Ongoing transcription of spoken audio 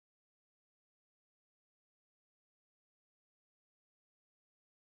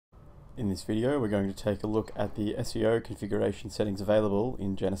In this video, we're going to take a look at the SEO configuration settings available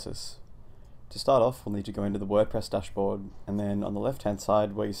in Genesis. To start off, we'll need to go into the WordPress dashboard, and then on the left-hand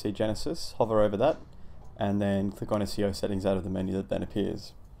side where you see Genesis, hover over that, and then click on SEO settings out of the menu that then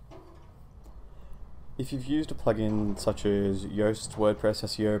appears. If you've used a plugin such as Yoast's WordPress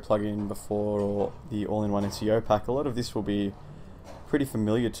SEO plugin before, or the all-in-one SEO pack, a lot of this will be pretty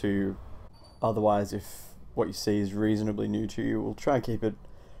familiar to you. Otherwise, if what you see is reasonably new to you, we'll try and keep it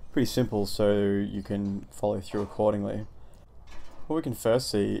pretty simple so you can follow through accordingly. What we can first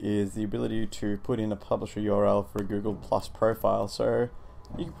see is the ability to put in a publisher URL for a Google Plus profile. So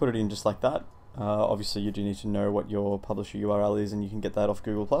you can put it in just like that. Obviously you do need to know what your publisher URL is, and you can get that off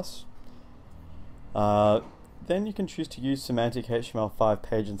Google Plus. Then you can choose to use semantic HTML5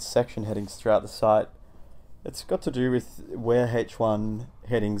 page and section headings throughout the site. It's got to do with where H1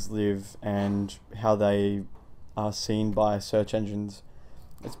 headings live and how they are seen by search engines.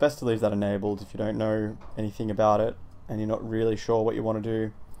 It's best to leave that enabled if you don't know anything about it and you're not really sure what you want to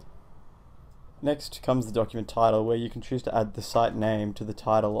do. Next comes the document title, where you can choose to add the site name to the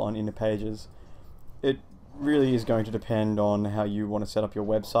title on inner pages. It really is going to depend on how you want to set up your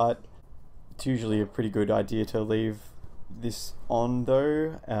website. It's usually a pretty good idea to leave this on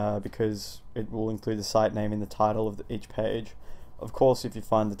though, because it will include the site name in the title of each page. Of course, if you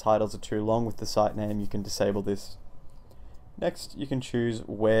find the titles are too long with the site name, you can disable this. Next, you can choose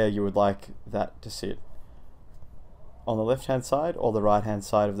where you would like that to sit. On the left-hand side or the right-hand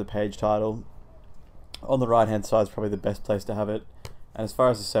side of the page title. On the right-hand side is probably the best place to have it. And as far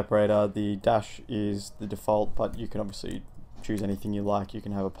as the separator, the dash is the default, but you can obviously choose anything you like. You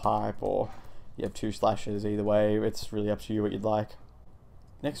can have a pipe, or you have 2 slashes. Either way, it's really up to you what you'd like.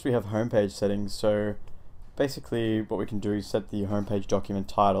 Next, we have homepage settings. So basically what we can do is set the homepage document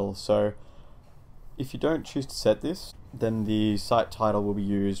title. So if you don't choose to set this, then the site title will be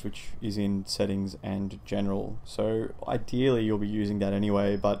used, which is in settings and general. So ideally you'll be using that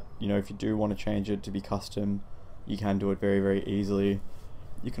anyway, but if you do want to change it to be custom, you can do it very easily.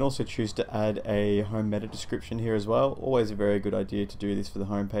 You can also choose to add a home meta description here as well. Always a very good idea to do this for the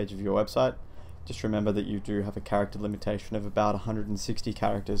home page of your website. Just remember that you do have a character limitation of about 160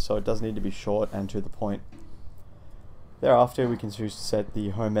 characters, so it does need to be short and to the point. Thereafter, we can choose to set the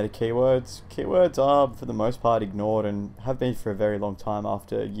home meta keywords. Keywords are, for the most part, ignored and have been for a very long time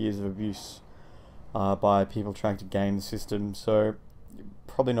after years of abuse by people trying to game the system. So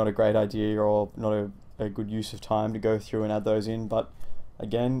probably not a great idea, or not a good use of time to go through and add those in. But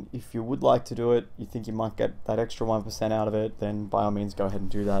again, if you would like to do it, you think you might get that extra 1% out of it, then by all means go ahead and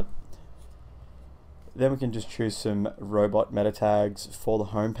do that. Then we can just choose some robot meta tags for the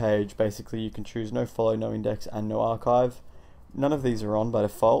home page. Basically, you can choose no follow, no index, and no archive. None of these are on by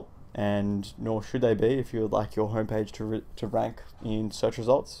default, and nor should they be if you would like your homepage to rank in search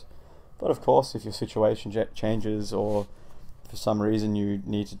results. But of course, if your situation changes, or for some reason you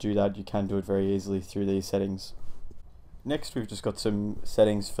need to do that, you can do it very easily through these settings. Next, we've just got some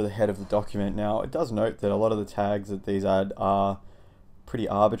settings for the head of the document. Now, it does note that a lot of the tags that these add are pretty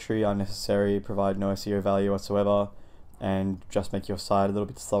arbitrary, unnecessary, provide no SEO value whatsoever, and just make your site a little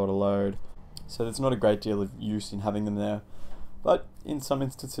bit slower to load. So there's not a great deal of use in having them there. But in some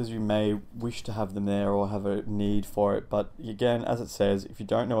instances you may wish to have them there or have a need for it. But again, as it says, if you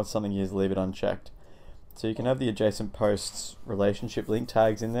don't know what something is, leave it unchecked. So you can have the adjacent posts relationship link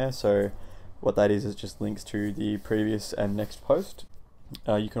tags in there. So what that is just links to the previous and next post.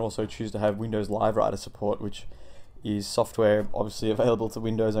 You can also choose to have Windows Live Writer support, which is software obviously available to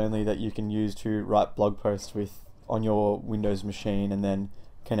Windows only that you can use to write blog posts with on your Windows machine and then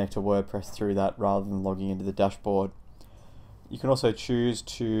connect to WordPress through that rather than logging into the dashboard. You can also choose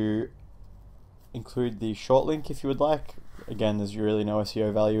to include the short link if you would like. Again, there's really no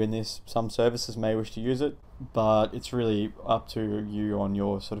SEO value in this. Some services may wish to use it, but it's really up to you on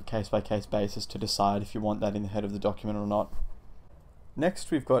your sort of case-by-case basis to decide if you want that in the head of the document or not.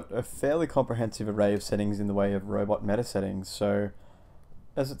 Next, we've got a fairly comprehensive array of settings in the way of robot meta settings. So,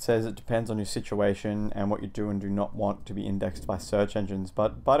 as it says, it depends on your situation and what you do and do not want to be indexed by search engines.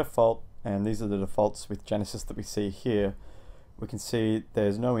 But by default, and these are the defaults with Genesis that we see here, we can see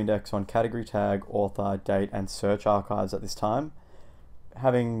there's no index on category tag, author, date, and search archives at this time.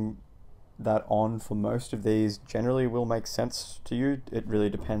 Having that on for most of these generally will make sense to you. It really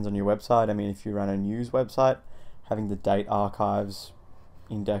depends on your website. I mean, if you run a news website, having the date archives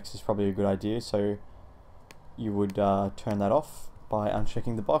index is probably a good idea, so you would turn that off by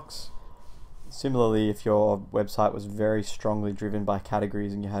unchecking the box. Similarly, if your website was very strongly driven by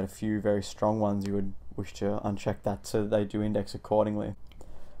categories and you had a few very strong ones, you would wish to uncheck that so that they do index accordingly.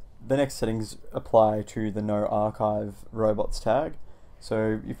 The next settings apply to the no archive robots tag.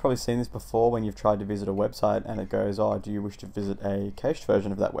 So you've probably seen this before when you've tried to visit a website and it goes, oh, do you wish to visit a cached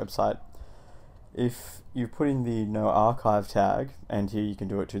version of that website? If you put in the no archive tag, and here you can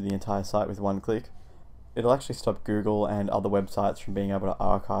do it to the entire site with one click, it'll actually stop Google and other websites from being able to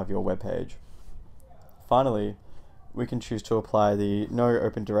archive your web page. Finally, we can choose to apply the no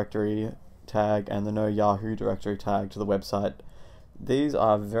open directory tag and the no Yahoo directory tag to the website. These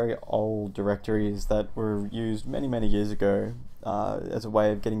are very old directories that were used many years ago as a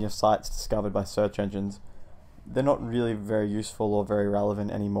way of getting your sites discovered by search engines. They're not really very useful or very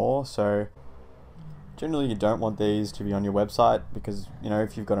relevant anymore, so generally you don't want these to be on your website because,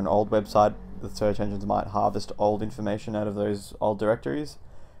 if you've got an old website, the search engines might harvest old information out of those old directories.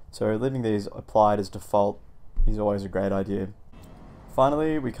 So leaving these applied as default is always a great idea.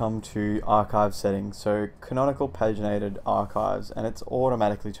 Finally, we come to archive settings, so canonical paginated archives, and it's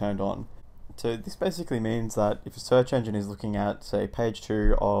automatically turned on. So this basically means that if a search engine is looking at, say, page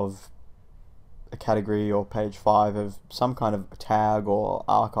 2 of a category or page 5 of some kind of tag or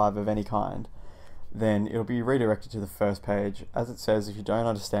archive of any kind, then it'll be redirected to the first page. As it says, if you don't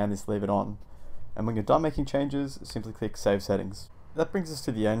understand this, leave it on. And when you're done making changes, simply click Save Settings. That brings us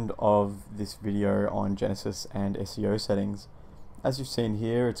to the end of this video on Genesis and SEO settings. As you've seen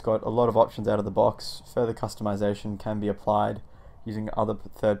here, it's got a lot of options out of the box. Further customization can be applied using other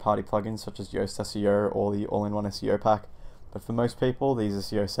third-party plugins such as Yoast SEO or the all-in-one SEO pack, but for most people, these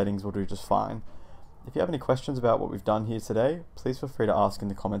SEO settings will do just fine. If you have any questions about what we've done here today, please feel free to ask in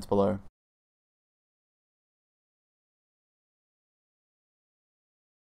the comments below.